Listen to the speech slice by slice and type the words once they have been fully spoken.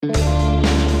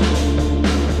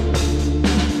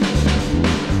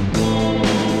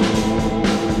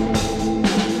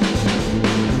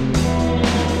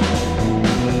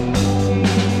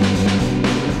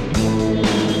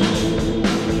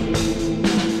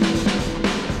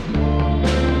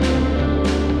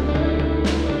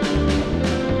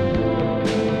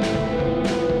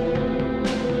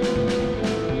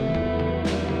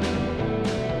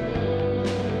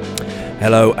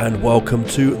Hello and welcome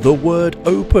to The Word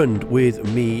Opened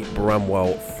with me,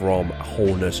 Bramwell, from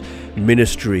Wholeness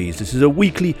Ministries. This is a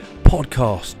weekly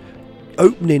podcast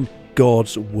opening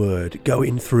God's Word,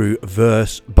 going through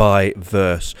verse by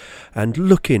verse and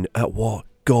looking at what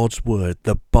God's Word,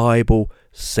 the Bible,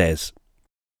 says.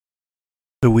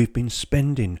 So we've been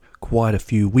spending quite a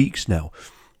few weeks now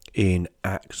in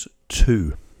Acts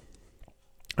 2.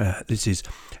 This is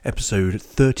episode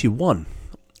 31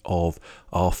 of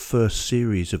our first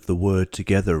series of the Word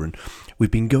Together, and we've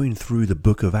been going through the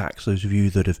book of Acts. Those of you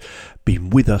that have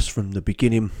been with us from the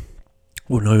beginning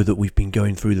will know that we've been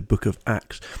going through the book of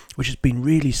Acts, which has been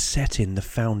really setting the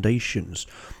foundations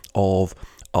of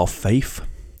our faith,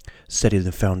 setting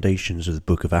the foundations of the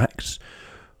book of Acts,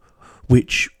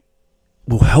 which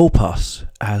will help us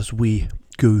as we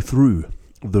go through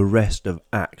the rest of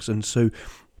Acts. And so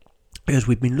as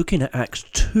we've been looking at Acts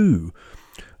 2,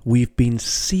 we've been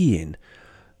seeing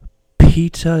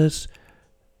Peter's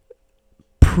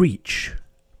preach,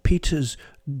 Peter's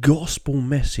gospel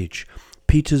message,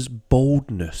 Peter's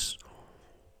boldness.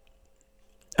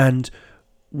 And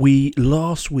we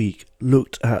last week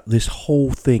looked at this whole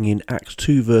thing in Acts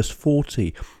 2 verse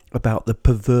 40 about the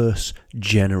perverse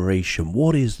generation.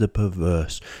 What is the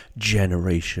perverse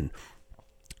generation?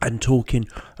 And talking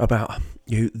about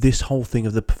this whole thing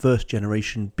of the perverse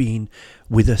generation being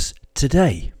with us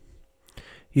today.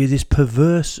 This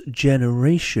perverse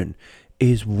generation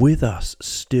is with us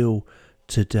still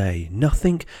today.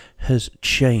 Nothing has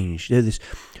changed. The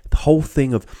whole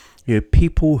thing of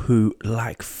people who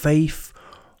lack faith,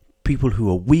 people who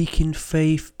are weak in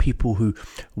faith, people who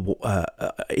are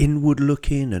inward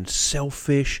looking and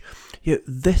selfish.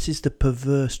 This is the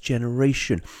perverse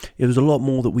generation. It was a lot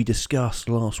more that we discussed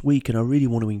last week, and I really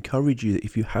want to encourage you that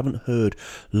if you haven't heard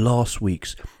last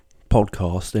week's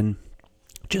podcast, then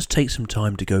just take some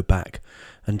time to go back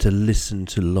and to listen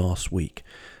to last week,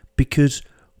 because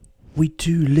we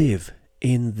do live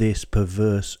in this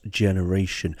perverse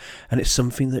generation, and it's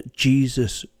something that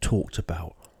Jesus talked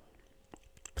about.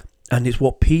 And it's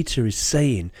what Peter is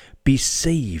saying: be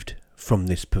saved from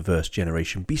this perverse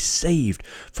generation. Be saved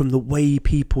from the way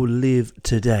people live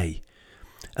today.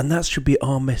 And that should be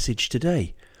our message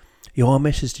today. Our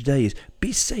message today is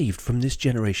be saved from this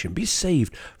generation. Be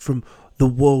saved from the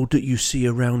world that you see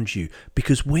around you.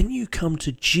 Because when you come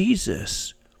to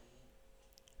Jesus,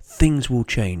 things will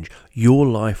change. Your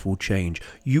life will change.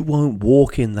 You won't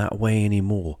walk in that way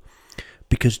anymore.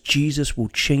 Because Jesus will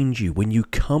change you. When you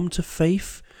come to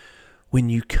faith, when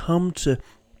you come to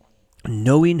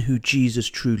knowing who Jesus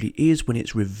truly is, when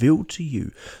it's revealed to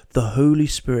you, the Holy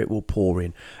Spirit will pour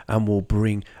in and will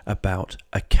bring about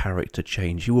a character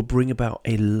change. He will bring about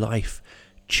a life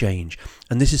change.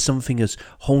 And this is something as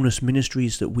Wholeness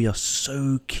Ministries that we are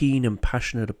so keen and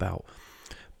passionate about,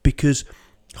 because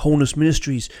Wholeness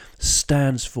Ministries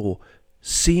stands for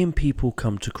seeing people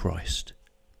come to Christ,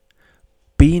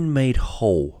 being made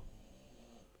whole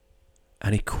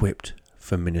and equipped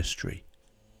for ministry.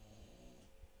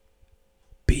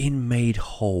 Being made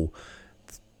whole,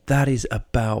 that is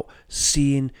about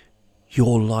seeing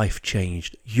your life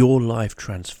changed, your life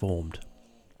transformed.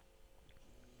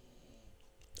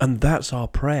 And that's our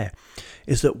prayer,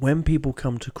 is that when people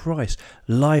come to Christ,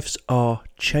 lives are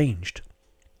changed.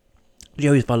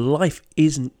 If my life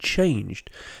isn't changed,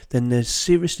 then there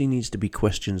seriously needs to be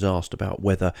questions asked about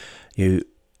whether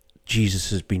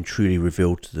Jesus has been truly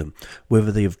revealed to them, whether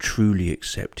they have truly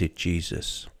accepted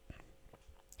Jesus.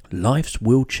 Lives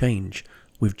will change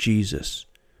with Jesus.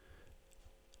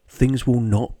 Things will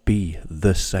not be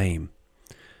the same.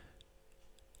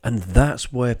 And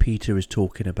that's where Peter is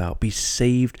talking about. Be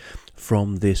saved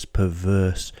from this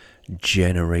perverse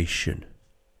generation.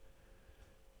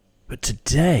 But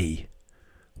today,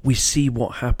 we see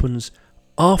what happens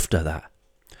after that.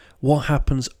 What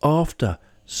happens after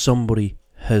somebody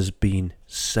has been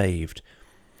saved.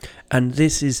 And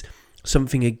this is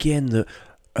something, again, that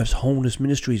as Wholeness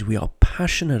Ministries we are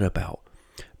passionate about,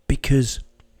 because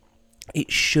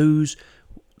it shows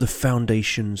the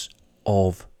foundations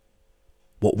of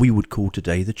what we would call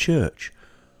today the church,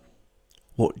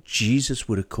 what Jesus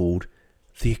would have called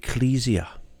the Ekklesia.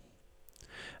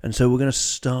 And so we're going to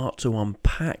start to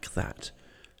unpack that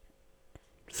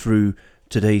through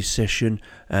today's session,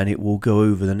 and it will go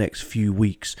over the next few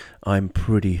weeks, I'm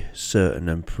pretty certain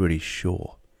and pretty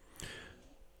sure.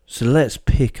 So let's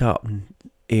pick up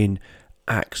in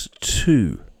Acts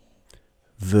 2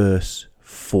 verse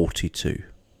 42.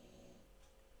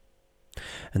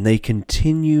 And they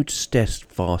continued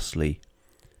steadfastly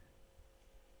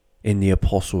in the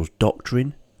apostles'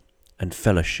 doctrine and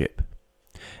fellowship,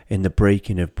 in the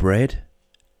breaking of bread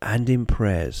and in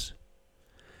prayers.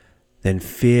 Then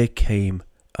fear came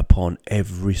upon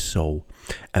every soul,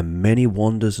 and many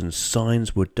wonders and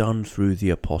signs were done through the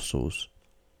apostles.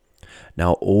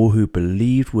 Now all who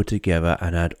believed were together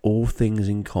and had all things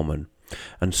in common,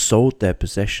 and sold their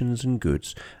possessions and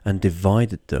goods, and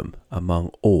divided them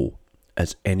among all,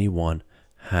 as anyone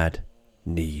had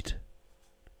need.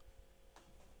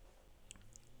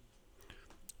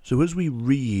 So as we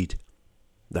read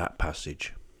that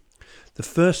passage, the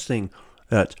first thing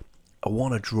that I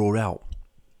want to draw out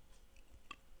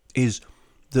is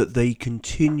that they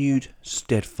continued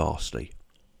steadfastly.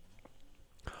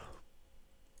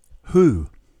 Who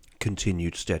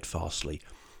continued steadfastly?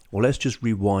 Well, let's just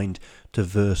rewind to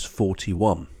verse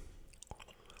 41.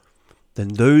 Then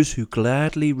those who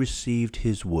gladly received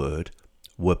his word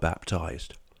were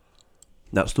baptized.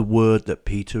 That's the word that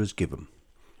Peter has given.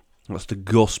 That's the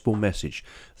gospel message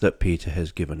that Peter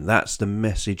has given. That's the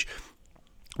message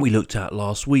we looked at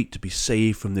last week, to be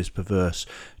saved from this perverse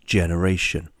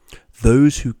generation.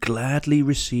 Those who gladly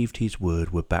received his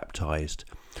word were baptized,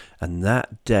 and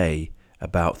that day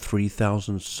about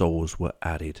 3,000 souls were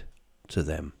added to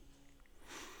them.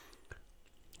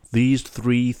 These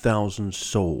 3,000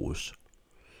 souls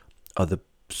are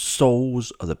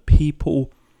the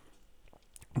people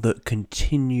that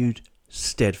continued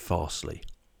steadfastly.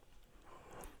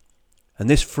 And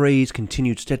this phrase,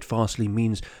 continued steadfastly,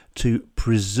 means to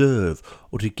preserve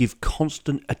or to give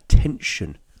constant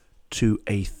attention to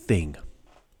a thing.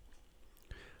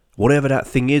 Whatever that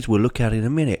thing is, we'll look at in a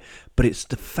minute. But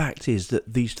the fact is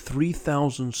that these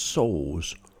 3,000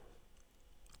 souls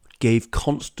gave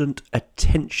constant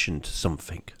attention to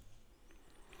something.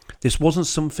 This wasn't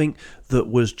something that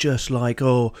was just like,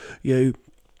 I've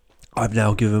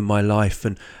now given my life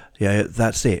and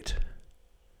that's it.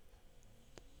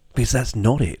 Because that's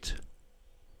not it.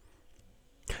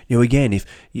 Again,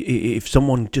 if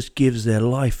someone just gives their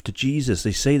life to Jesus,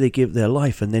 they say they give their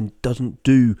life and then doesn't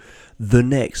do the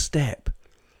next step,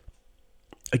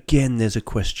 again, there's a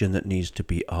question that needs to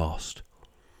be asked.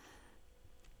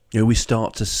 We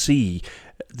start to see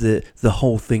the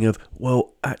whole thing of,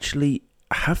 well, actually,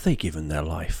 have they given their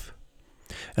life?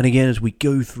 And again, as we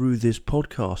go through this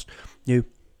podcast,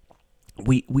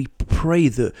 we pray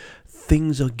that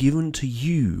things are given to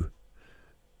you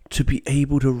to be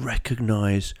able to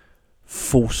recognize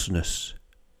falseness.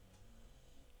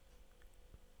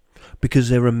 Because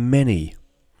there are many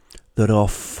that are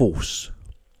false.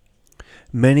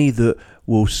 Many that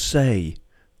will say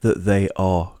that they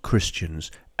are Christians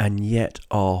and yet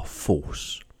are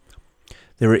false.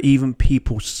 There are even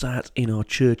people sat in our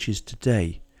churches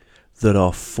today that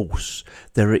are false.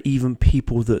 There are even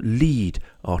people that lead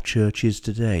our churches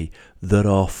today that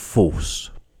are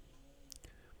false.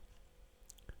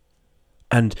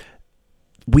 And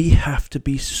we have to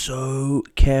be so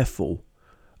careful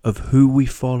of who we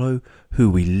follow, who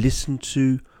we listen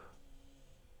to,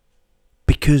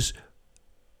 because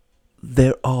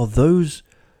there are those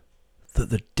that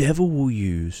the devil will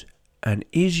use and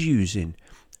is using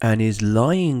and is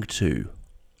lying to.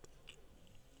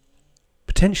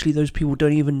 Potentially those people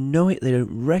don't even know it, they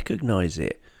don't recognize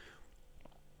it.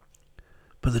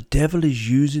 But the devil is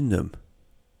using them.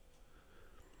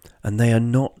 And they are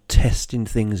not testing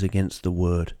things against the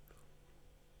word.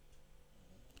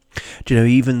 Do you know,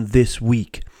 even this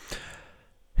week,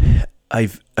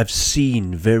 I've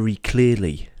seen very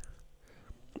clearly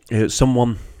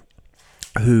someone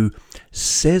who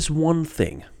says one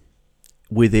thing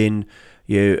within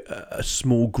a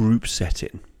small group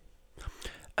setting,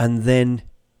 and then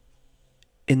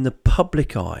in the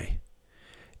public eye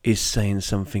is saying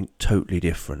something totally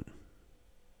different.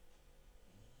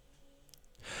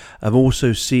 I've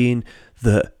also seen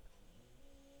that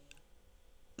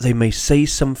they may say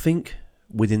something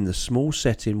within the small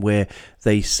setting where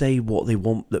they say what they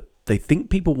want, that they think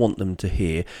people want them to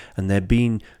hear, and they're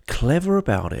being clever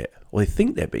about it, or they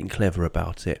think they're being clever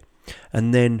about it.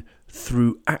 And then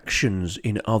through actions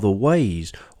in other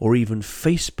ways, or even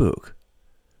Facebook,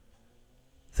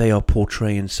 they are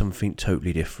portraying something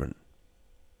totally different.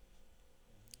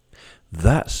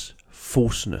 That's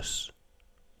falseness.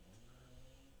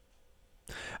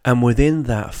 And within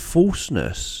that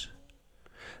falseness,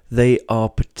 they are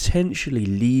potentially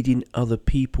leading other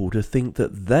people to think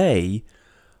that they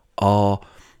are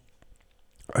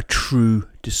a true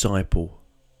disciple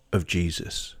of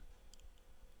Jesus.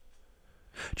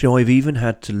 Do you know, I've even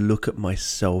had to look at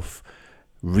myself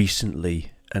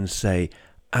recently and say,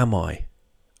 am I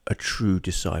a true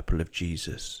disciple of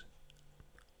Jesus?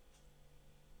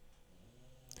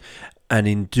 And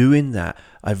in doing that,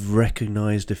 I've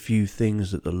recognized a few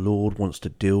things that the Lord wants to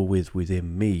deal with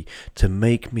within me to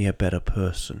make me a better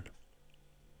person.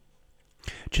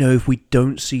 Do you know, if we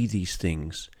don't see these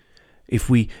things, if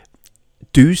we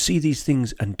do see these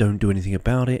things and don't do anything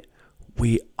about it,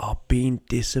 we are being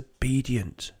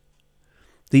disobedient.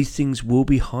 These things will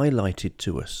be highlighted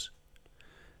to us.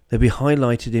 They'll be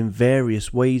highlighted in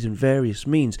various ways and various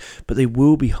means, but they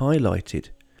will be highlighted.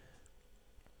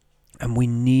 And we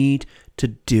need to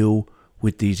deal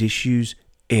with these issues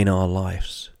in our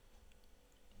lives.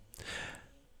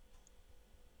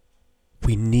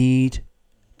 We need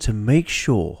to make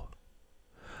sure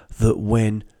that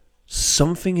when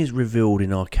something is revealed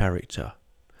in our character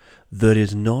that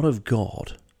is not of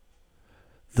God,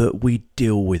 that we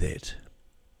deal with it.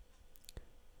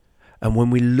 And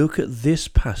when we look at this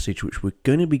passage, which we're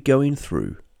going to be going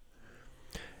through,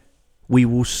 we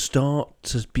will start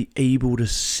to be able to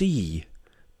see.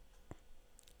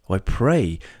 I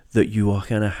pray that you are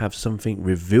going to have something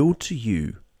revealed to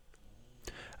you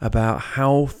about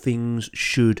how things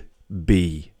should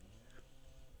be.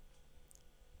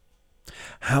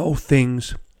 How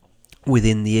things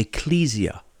within the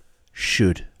Ekklesia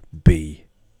should be.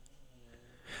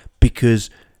 Because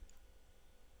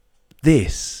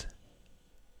this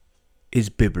is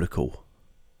biblical.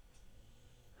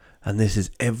 And this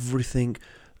is everything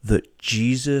that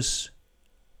Jesus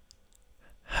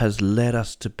has led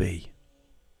us to be.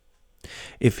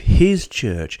 If his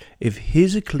church, if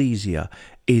his Ekklesia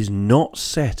is not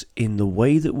set in the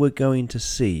way that we're going to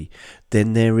see,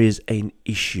 then there is an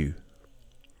issue.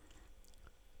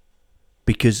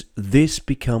 Because this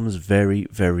becomes very,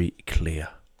 very clear.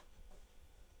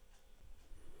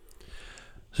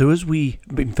 So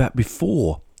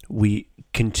before we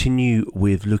continue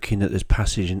with looking at this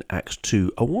passage in Acts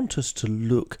 2, I want us to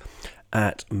look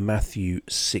at Matthew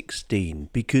 16,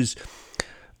 because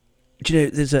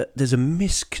there's a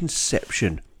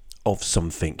misconception of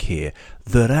something here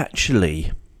that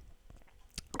actually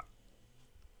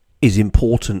is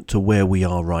important to where we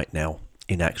are right now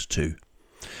in Acts 2.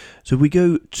 So we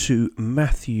go to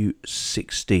Matthew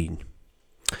 16,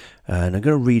 and I'm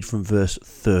going to read from verse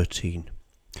 13.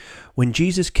 When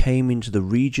Jesus came into the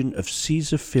region of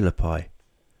Caesarea Philippi,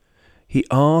 he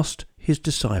asked his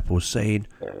disciples, saying,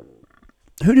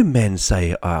 "Who do men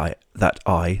say that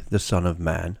I, the Son of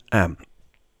Man, am?"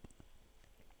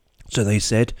 So they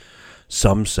said,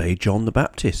 "Some say John the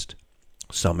Baptist,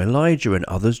 some Elijah, and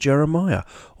others Jeremiah,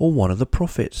 or one of the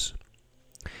prophets."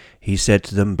 He said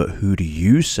to them, "But who do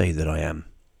you say that I am?"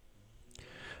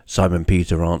 Simon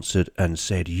Peter answered and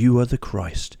said, "You are the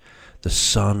Christ, the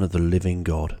Son of the living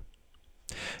God."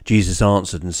 Jesus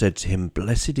answered and said to him,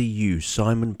 "Blessed are you,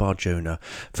 Simon Bar-Jonah,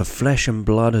 for flesh and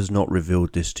blood has not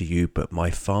revealed this to you, but my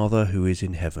Father who is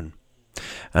in heaven.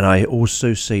 And I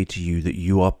also say to you that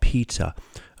you are Peter,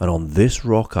 and on this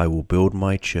rock I will build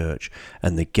my church,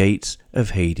 and the gates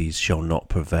of Hades shall not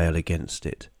prevail against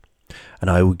it. And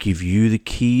I will give you the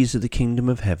keys of the kingdom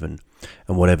of heaven,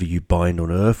 and whatever you bind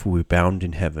on earth will be bound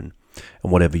in heaven,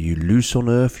 and whatever you loose on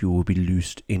earth you will be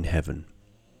loosed in heaven."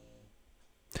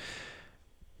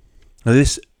 Now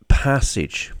this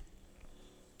passage,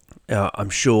 I'm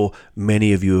sure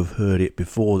many of you have heard it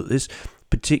before, that this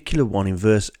particular one in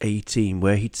verse 18,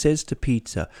 where he says to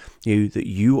Peter, that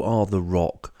you are the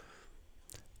rock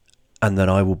and that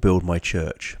I will build my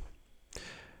church.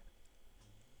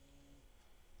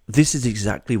 This is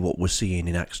exactly what we're seeing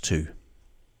in Acts 2.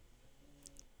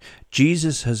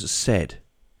 Jesus has said,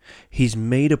 he's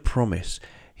made a promise,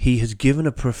 he has given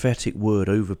a prophetic word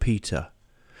over Peter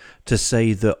to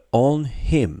say that on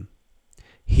him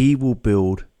he will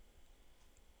build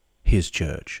his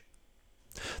church.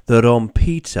 That on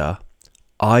Peter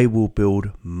I will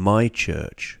build my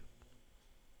church.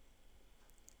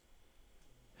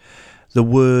 The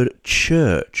word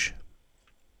church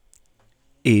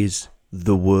is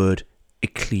the word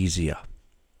Ekklesia.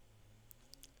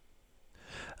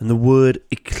 And the word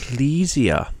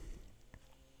Ekklesia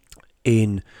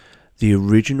in the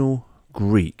original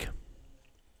Greek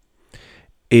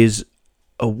is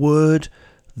a word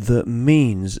that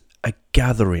means a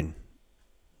gathering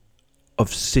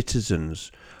of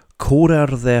citizens called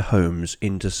out of their homes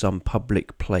into some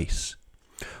public place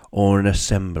or an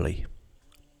assembly.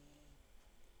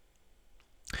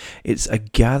 It's a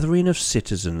gathering of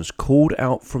citizens called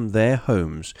out from their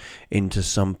homes into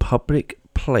some public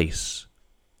place,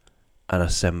 an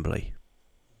assembly.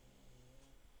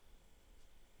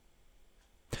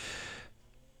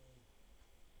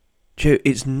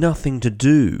 It's nothing to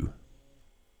do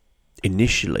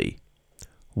initially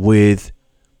with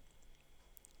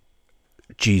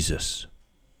Jesus.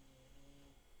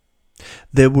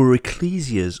 There were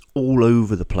ecclesias all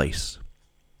over the place.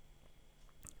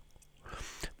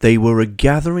 They were a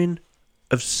gathering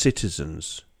of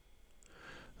citizens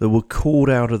that were called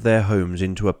out of their homes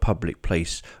into a public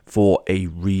place for a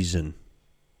reason.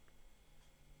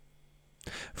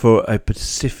 For a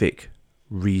specific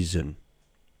reason.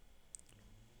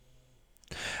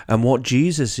 And what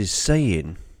Jesus is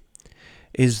saying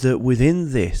is that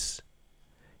within this,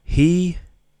 he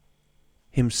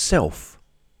himself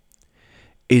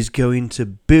is going to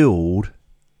build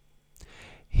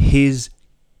his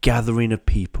gathering of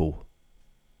people.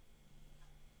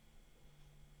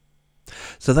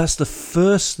 So that's the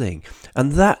first thing.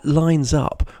 And that lines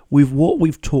up with what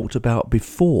we've talked about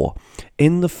before,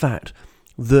 in the fact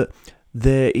that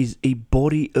there is a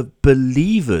body of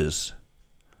believers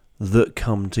that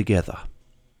come together.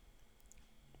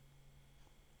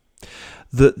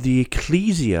 That the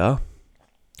Ekklesia,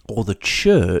 or the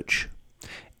church,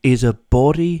 is a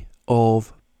body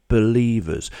of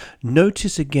believers.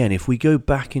 Notice again, if we go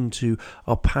back into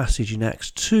our passage in Acts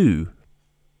 2,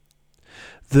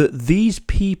 that these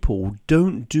people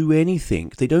don't do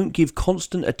anything. They don't give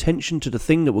constant attention to the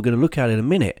thing that we're going to look at in a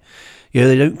minute.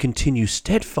 They don't continue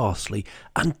steadfastly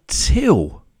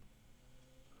until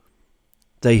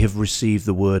they have received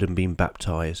the word and been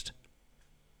baptized.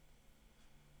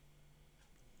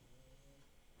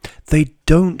 They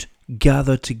don't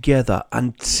gather together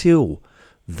until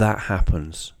that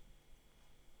happens.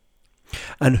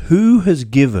 And who has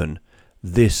given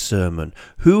this sermon?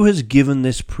 Who has given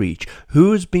this preach?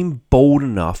 Who has been bold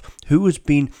enough? Who has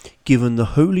been given the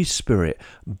Holy Spirit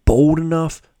bold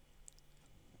enough,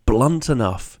 blunt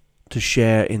enough to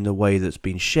share in the way that's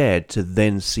been shared to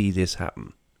then see this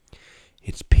happen?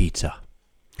 It's Peter.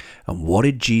 And what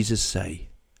did Jesus say?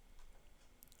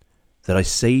 That I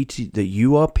say to that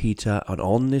you are Peter, and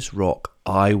on this rock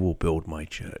I will build my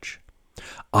church.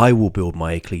 I will build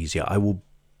my Ekklesia. I will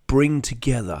bring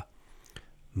together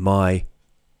my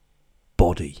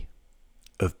body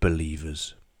of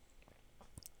believers.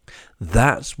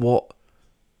 That's what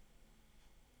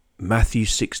Matthew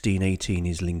 16:18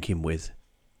 is linking with.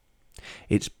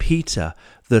 It's Peter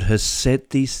that has said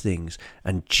these things,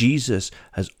 and Jesus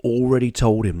has already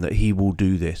told him that he will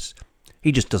do this.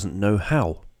 He just doesn't know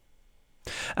how.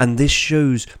 And this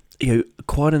shows,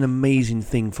 quite an amazing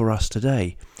thing for us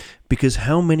today, because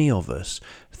how many of us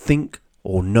think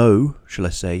or know, shall I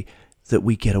say, that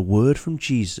we get a word from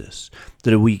Jesus,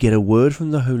 that we get a word from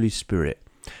the Holy Spirit,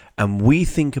 and we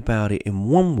think about it in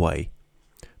one way,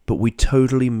 but we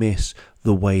totally miss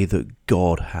the way that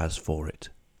God has for it.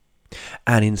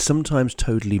 And in sometimes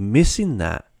totally missing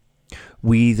that,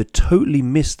 we either totally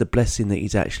miss the blessing that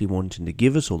he's actually wanting to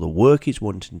give us, or the work he's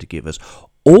wanting to give us,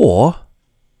 or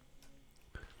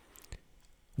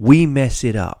we mess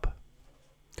it up.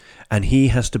 And he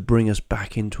has to bring us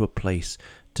back into a place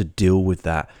to deal with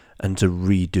that and to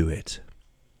redo it.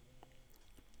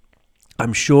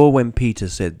 I'm sure when Peter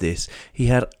said this, he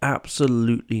had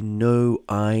absolutely no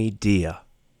idea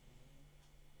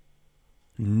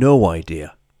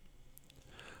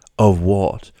of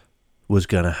what was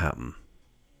going to happen.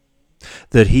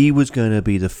 That he was going to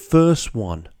be the first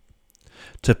one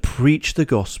to preach the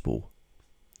gospel.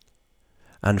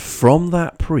 And from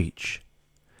that preach,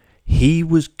 he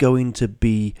was going to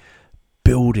be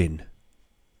building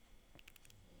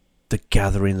the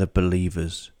gathering of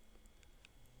believers.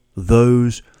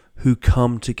 Those who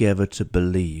come together to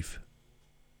believe.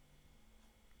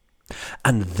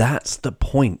 And that's the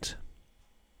point.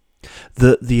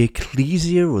 That the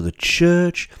Ekklesia, or the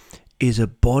church, is a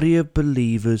body of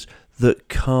believers that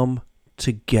come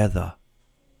together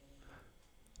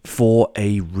for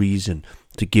a reason,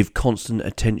 to give constant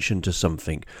attention to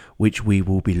something, which we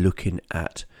will be looking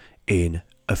at in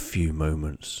a few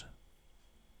moments.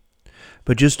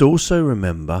 But just also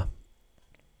remember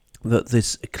that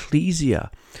this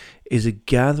Ekklesia is a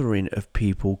gathering of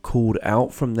people called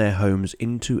out from their homes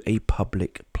into a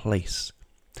public place.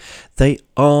 They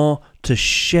are to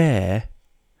share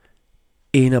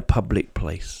in a public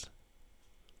place.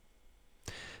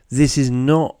 This is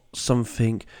not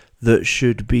something that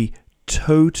should be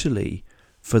totally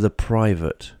for the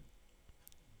private,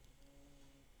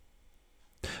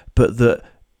 but that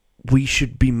we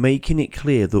should be making it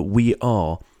clear that we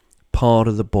are part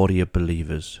of the body of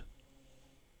believers.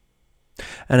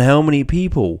 And how many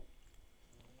people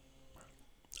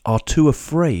are too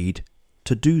afraid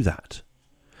to do that?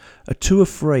 Are too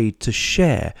afraid to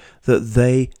share that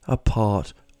they are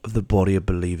part of the body of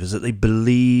believers, that they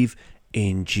believe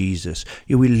in Jesus.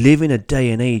 We live in a day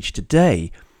and age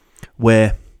today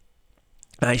where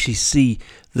I actually see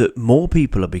that more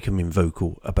people are becoming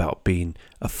vocal about being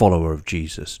a follower of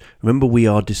Jesus. Remember, we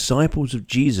are disciples of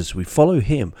Jesus. We follow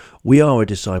him. We are a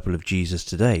disciple of Jesus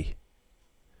today.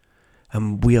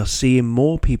 And we are seeing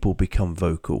more people become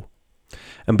vocal.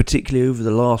 And particularly over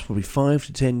the last probably 5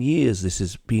 to 10 years, this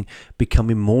has been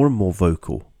becoming more and more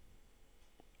vocal.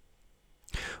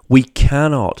 We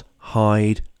cannot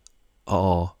hide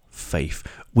our faith.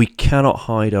 We cannot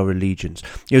hide our allegiance.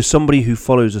 Somebody who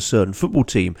follows a certain football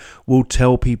team will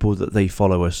tell people that they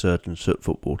follow a certain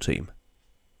football team.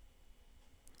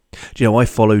 I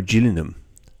follow Gillingham.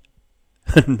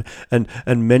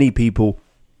 and many people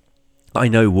I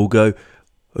know will go,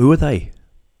 who are they?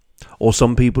 Or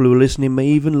some people who are listening may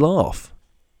even laugh.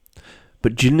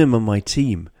 But Gillingham are my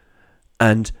team,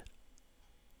 and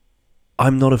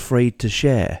I'm not afraid to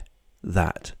share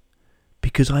that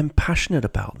because I'm passionate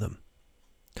about them.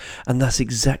 And that's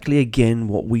exactly, again,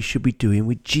 what we should be doing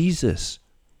with Jesus.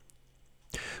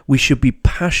 We should be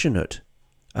passionate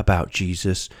about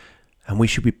Jesus, and we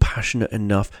should be passionate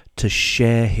enough to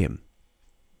share him.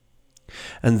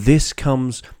 And this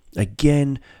comes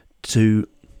again to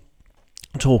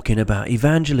talking about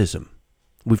evangelism.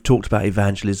 We've talked about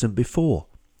evangelism before.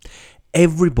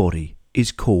 Everybody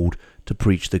is called to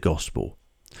preach the gospel.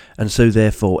 And so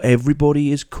therefore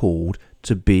everybody is called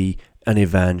to be an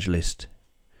evangelist.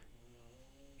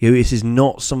 This is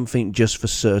not something just for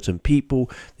certain people.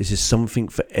 This is something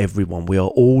for everyone. We are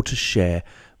all to share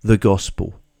the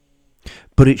gospel.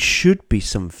 But it should be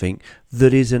something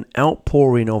that is an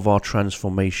outpouring of our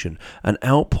transformation, an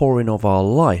outpouring of our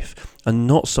life, and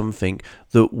not something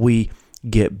that we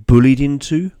get bullied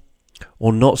into,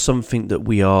 or not something that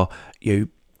we are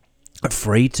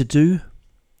afraid to do.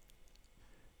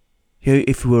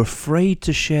 If we're afraid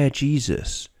to share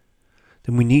Jesus,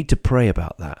 then we need to pray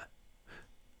about that.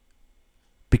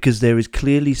 Because there is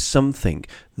clearly something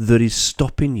that is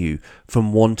stopping you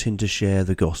from wanting to share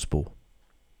the gospel.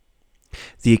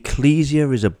 The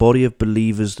Ekklesia is a body of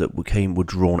believers that were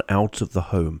drawn out of the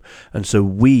home. And so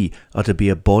we are to be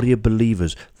a body of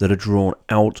believers that are drawn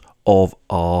out of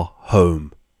our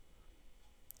home.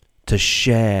 To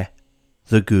share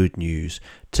the good news.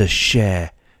 To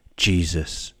share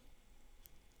Jesus.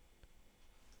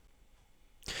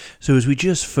 So as we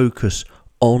just focus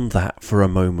on that for a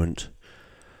moment,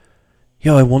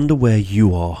 I wonder where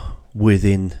you are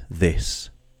within this.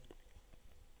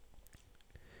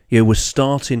 We're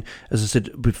starting, as I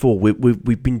said before,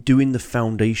 we've been doing the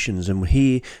foundations, and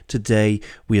here today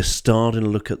we are starting to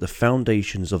look at the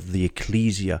foundations of the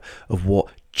Ekklesia, of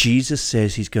what Jesus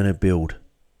says he's going to build.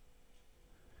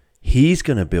 He's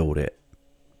going to build it,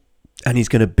 and he's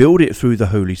going to build it through the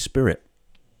Holy Spirit.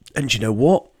 And you know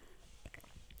what?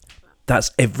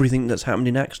 That's everything that's happened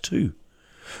in Acts 2.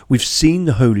 We've seen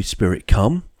the Holy Spirit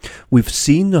come. We've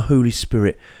seen the Holy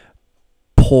Spirit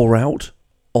pour out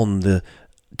on the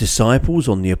disciples,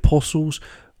 on the apostles.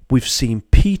 We've seen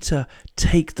Peter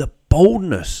take the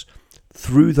boldness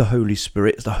through the Holy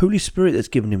Spirit. It's the Holy Spirit that's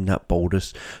given him that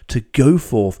boldness to go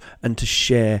forth and to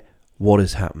share what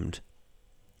has happened.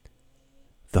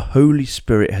 The Holy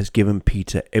Spirit has given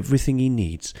Peter everything he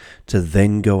needs to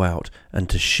then go out and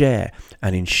to share.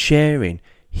 And in sharing,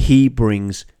 he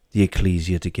brings the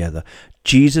Ekklesia together.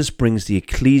 Jesus brings the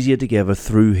Ekklesia together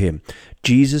through him.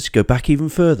 Jesus, go back even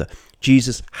further.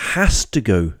 Jesus has to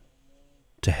go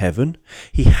to heaven.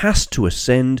 He has to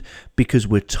ascend, because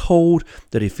we're told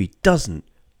that if he doesn't,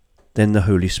 then the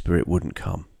Holy Spirit wouldn't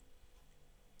come.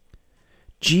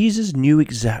 Jesus knew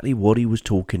exactly what he was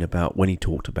talking about when he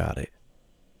talked about it.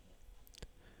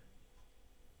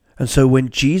 And so when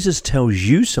Jesus tells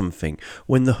you something,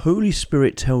 when the Holy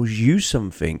Spirit tells you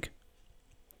something,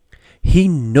 he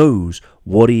knows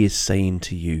what he is saying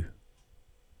to you.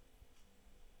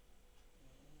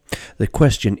 The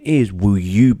question is, will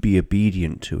you be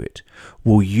obedient to it?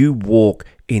 Will you walk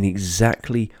in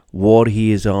exactly what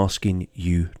he is asking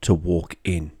you to walk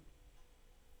in?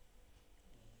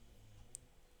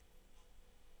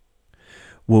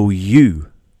 Will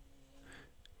you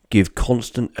give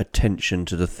constant attention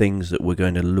to the things that we're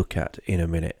going to look at in a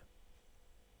minute?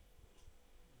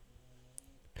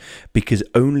 Because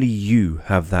only you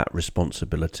have that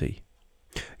responsibility.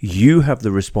 You have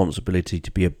the responsibility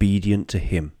to be obedient to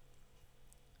him.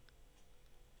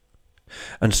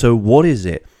 And so what is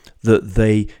it that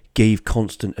they gave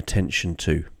constant attention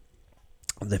to?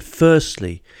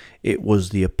 Firstly, it was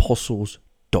the apostles'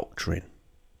 doctrine.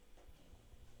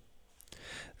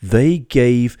 They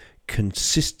gave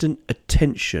consistent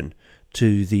attention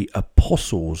to the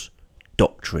apostles'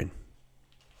 doctrine.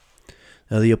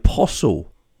 Now, the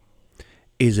apostle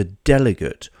is a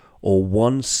delegate, or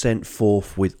one sent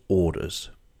forth with orders.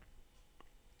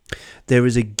 There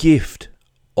is a gift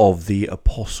of the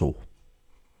apostle.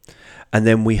 And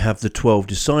then we have the 12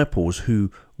 disciples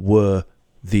who were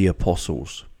the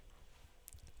apostles.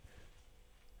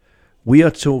 We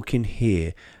are talking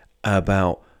here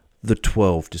about the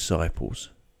 12 disciples.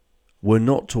 We're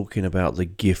not talking about the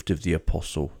gift of the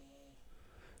apostle.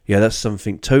 Yeah, that's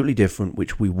something totally different,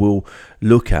 which we will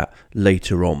look at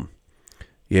later on.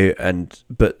 Yeah,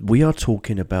 but we are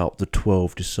talking about the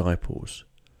 12 disciples.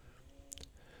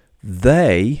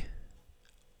 They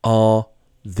are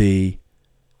the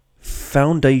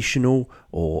foundational,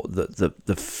 or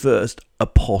the first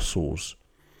apostles.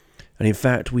 And in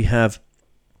fact, we have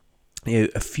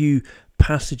a few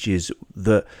passages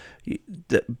that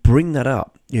bring that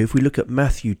up. If we look at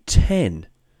Matthew 10,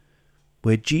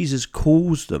 where Jesus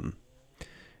calls them,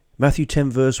 Matthew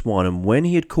 10 verse 1, and when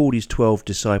he had called his 12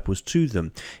 disciples to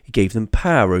them, he gave them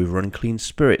power over unclean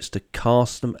spirits to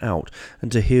cast them out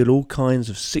and to heal all kinds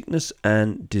of sickness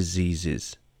and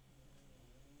diseases.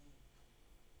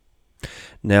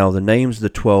 Now the names of the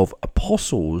 12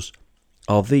 apostles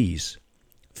are these.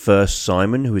 First,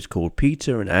 Simon, who is called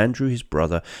Peter, and Andrew his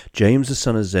brother, James the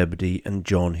son of Zebedee, and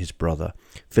John his brother,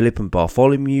 Philip and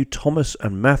Bartholomew, Thomas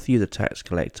and Matthew the tax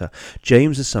collector,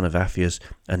 James the son of Alphaeus,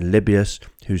 and Lebbaeus,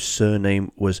 whose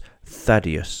surname was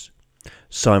Thaddeus,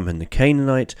 Simon the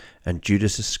Canaanite, and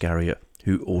Judas Iscariot,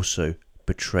 who also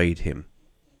betrayed him.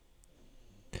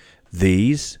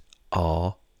 These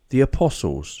are the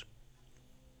apostles.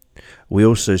 We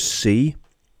also see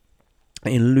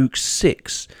in Luke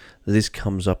 6 that this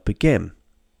comes up again.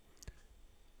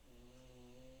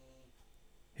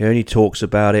 He only talks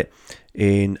about it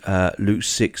in Luke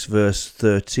 6 verse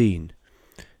 13.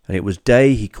 And it was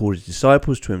day, he called his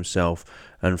disciples to himself,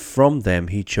 and from them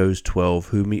he chose 12,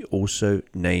 whom he also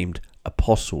named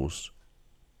apostles.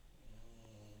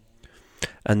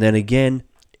 And then again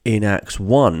in Acts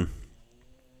 1,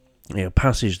 a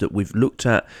passage that we've looked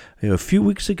at a few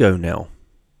weeks ago now,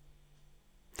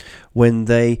 when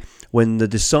the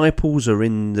disciples are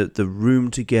in the room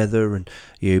together, and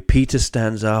Peter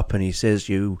stands up and he says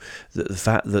that the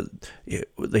fact that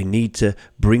they need to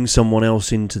bring someone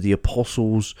else into the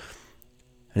apostles,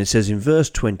 and it says in verse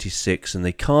 26, and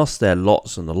they cast their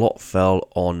lots, and the lot fell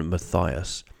on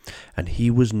Matthias, and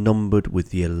he was numbered with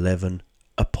the 11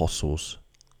 apostles.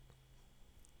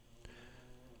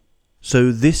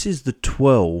 So this is the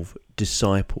 12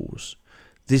 disciples.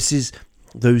 This is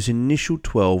those initial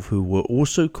 12 who were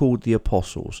also called the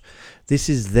apostles. This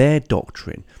is their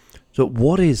doctrine. So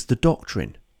what is the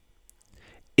doctrine?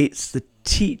 It's the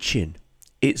teaching.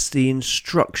 It's the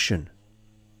instruction.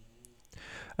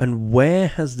 And where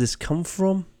has this come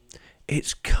from?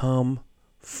 It's come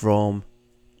from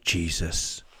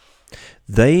Jesus.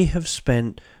 They have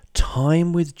spent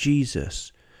time with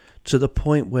Jesus to the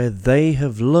point where they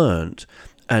have learnt,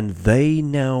 and they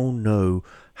now know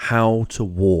how to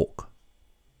walk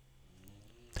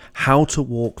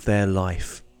their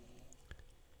life.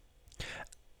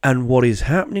 And what is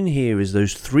happening here is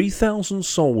those 3,000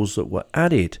 souls that were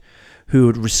added, who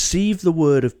had received the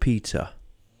word of Peter,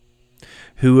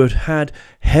 who had had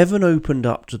heaven opened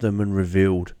up to them and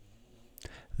revealed,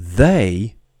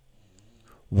 they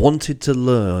wanted to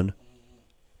learn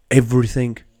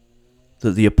everything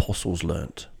that the apostles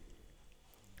learnt.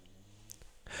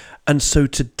 And so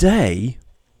today,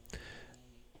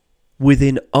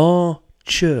 within our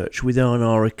church, within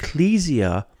our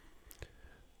Ekklesia,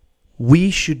 we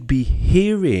should be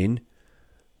hearing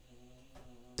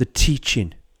the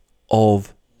teaching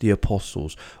of the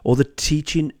apostles, or the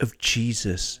teaching of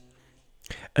Jesus.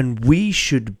 And we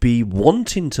should be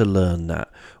wanting to learn that.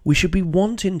 We should be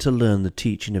wanting to learn the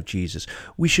teaching of Jesus.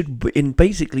 We should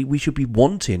be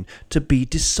wanting to be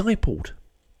discipled.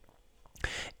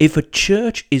 If a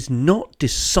church is not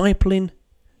discipling,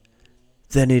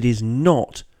 then it is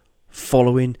not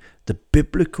following the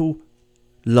biblical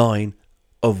line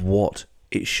of what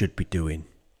it should be doing.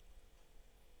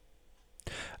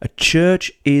 A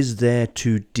church is there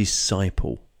to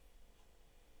disciple.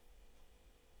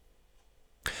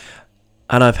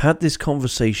 And I've had this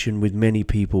conversation with many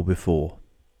people before.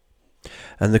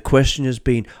 And the question has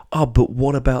been, but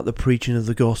what about the preaching of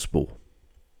the gospel?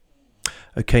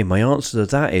 Okay, my answer to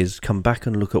that is, come back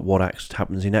and look at what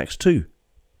happens in Acts 2.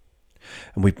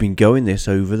 And we've been going this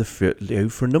over for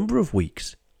a number of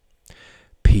weeks.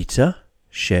 Peter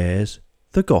shares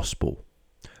the gospel.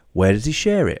 Where does he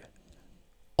share it?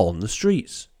 On the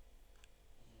streets.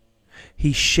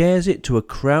 He shares it to a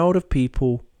crowd of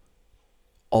people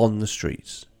on the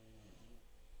streets.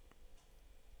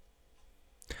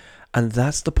 And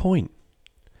that's the point.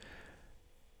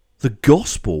 The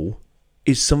gospel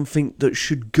is something that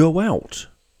should go out.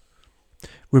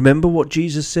 Remember what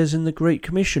Jesus says in the Great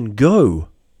Commission: go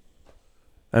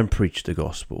and preach the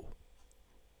gospel.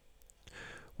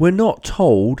 We're not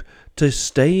told to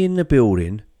stay in the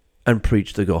building and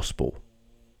preach the gospel.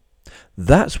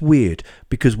 That's weird,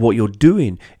 because what you're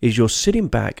doing is you're sitting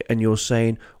back and you're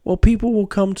saying, well, people will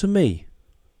come to me.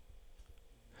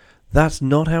 That's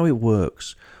not how it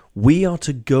works. We are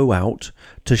to go out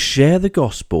to share the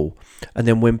gospel, and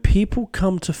then when people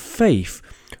come to faith,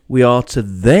 we are to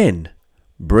then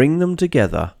bring them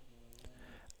together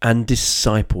and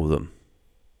disciple them.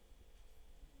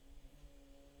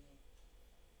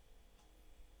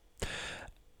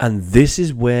 And this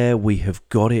is where we have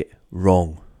got it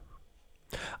wrong.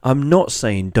 I'm not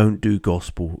saying don't do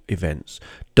gospel events,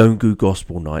 don't do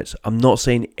gospel nights. I'm not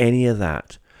saying any of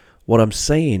that. What I'm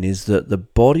saying is that the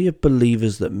body of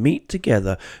believers that meet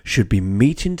together should be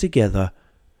meeting together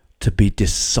to be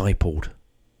discipled,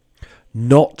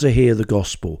 not to hear the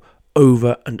gospel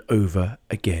over and over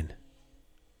again.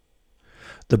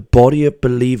 The body of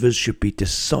believers should be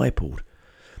discipled.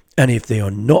 And if they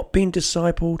are not being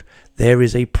discipled, there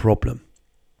is a problem.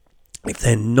 If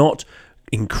they're not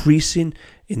increasing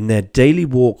in their daily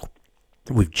walk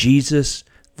with Jesus,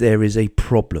 there is a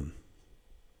problem.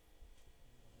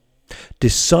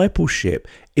 Discipleship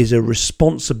is a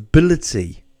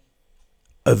responsibility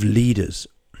of leaders.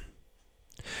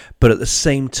 But at the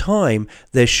same time,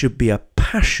 there should be a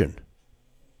passion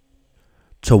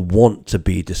to want to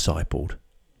be discipled.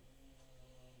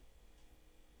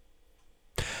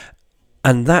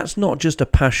 And that's not just a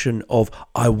passion of,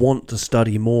 I want to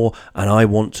study more and I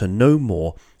want to know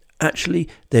more. Actually,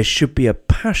 there should be a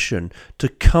passion to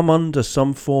come under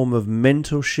some form of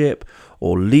mentorship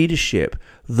or leadership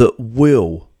that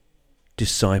will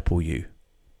disciple you.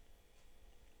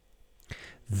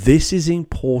 This is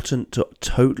important to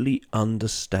totally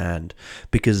understand,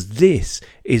 because this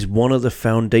is one of the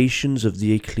foundations of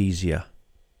the Ekklesia.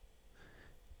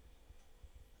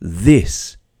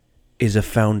 This is a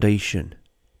foundation.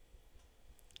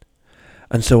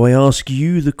 And so I ask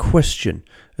you the question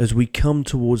as we come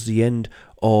towards the end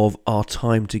of our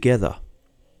time together.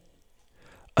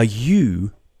 Are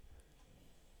you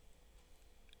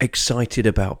excited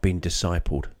about being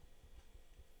discipled?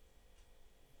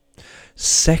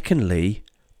 Secondly,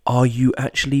 are you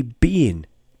actually being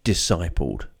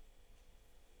discipled?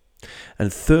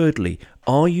 And thirdly,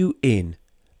 are you in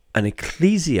an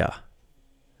Ekklesia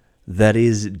that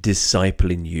is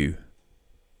discipling you?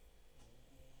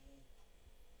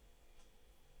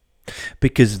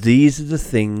 Because these are the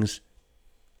things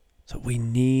that we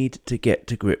need to get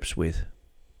to grips with.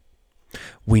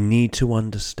 We need to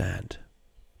understand.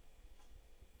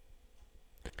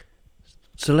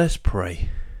 So let's pray.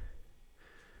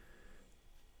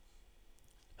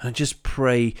 And just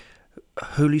pray,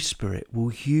 Holy Spirit,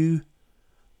 will you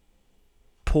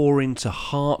pour into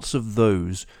hearts of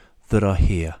those that are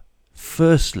here?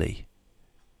 Firstly,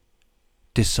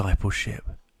 discipleship.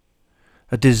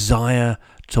 A desire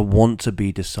to want to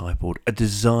be discipled. A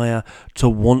desire to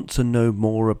want to know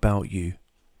more about you.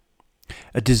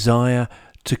 A desire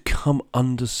to come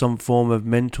under some form of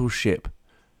mentorship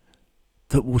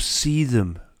that will see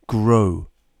them grow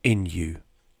in you.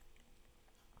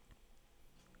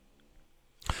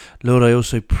 Lord, I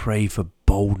also pray for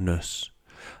boldness,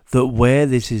 that where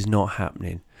this is not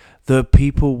happening, that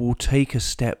people will take a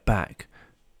step back.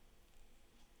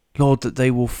 Lord, that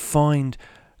they will find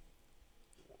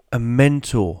a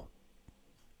mentor.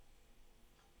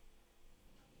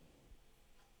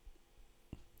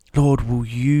 Lord, will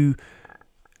you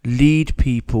lead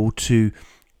people to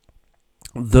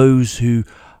those who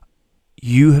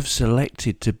you have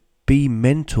selected to be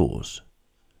mentors?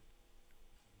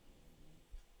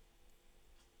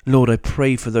 Lord, I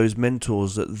pray for those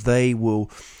mentors that they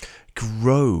will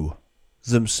grow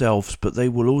themselves, but they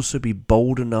will also be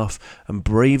bold enough and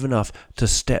brave enough to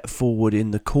step forward in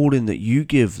the calling that you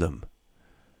give them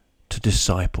to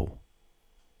disciple.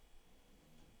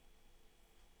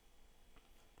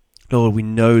 Lord, we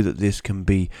know that this can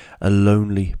be a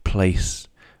lonely place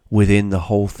within the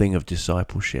whole thing of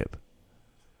discipleship.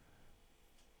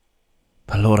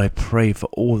 But Lord, I pray for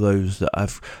all those that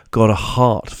have got a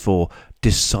heart for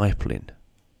discipling.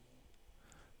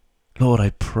 Lord,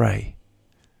 I pray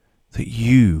that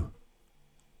you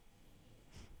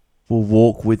will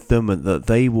walk with them and that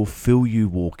they will feel you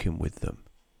walking with them,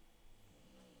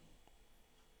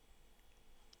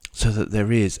 so that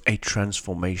there is a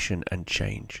transformation and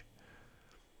change.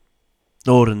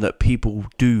 Lord, and that people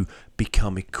do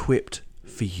become equipped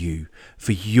for you,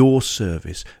 for your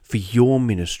service, for your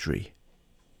ministry.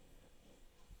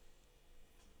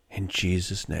 In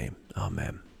Jesus' name,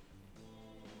 amen.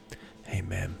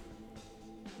 Amen.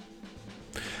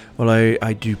 Well,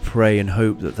 I do pray and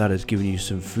hope that that has given you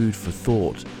some food for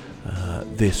thought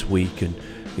this week, and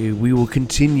We will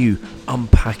continue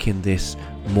unpacking this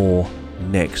more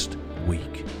next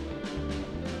week.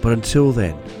 But until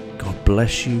then, God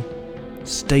bless you.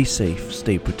 Stay safe,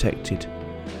 stay protected.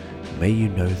 May you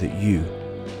know that you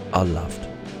are loved.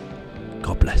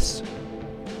 God bless.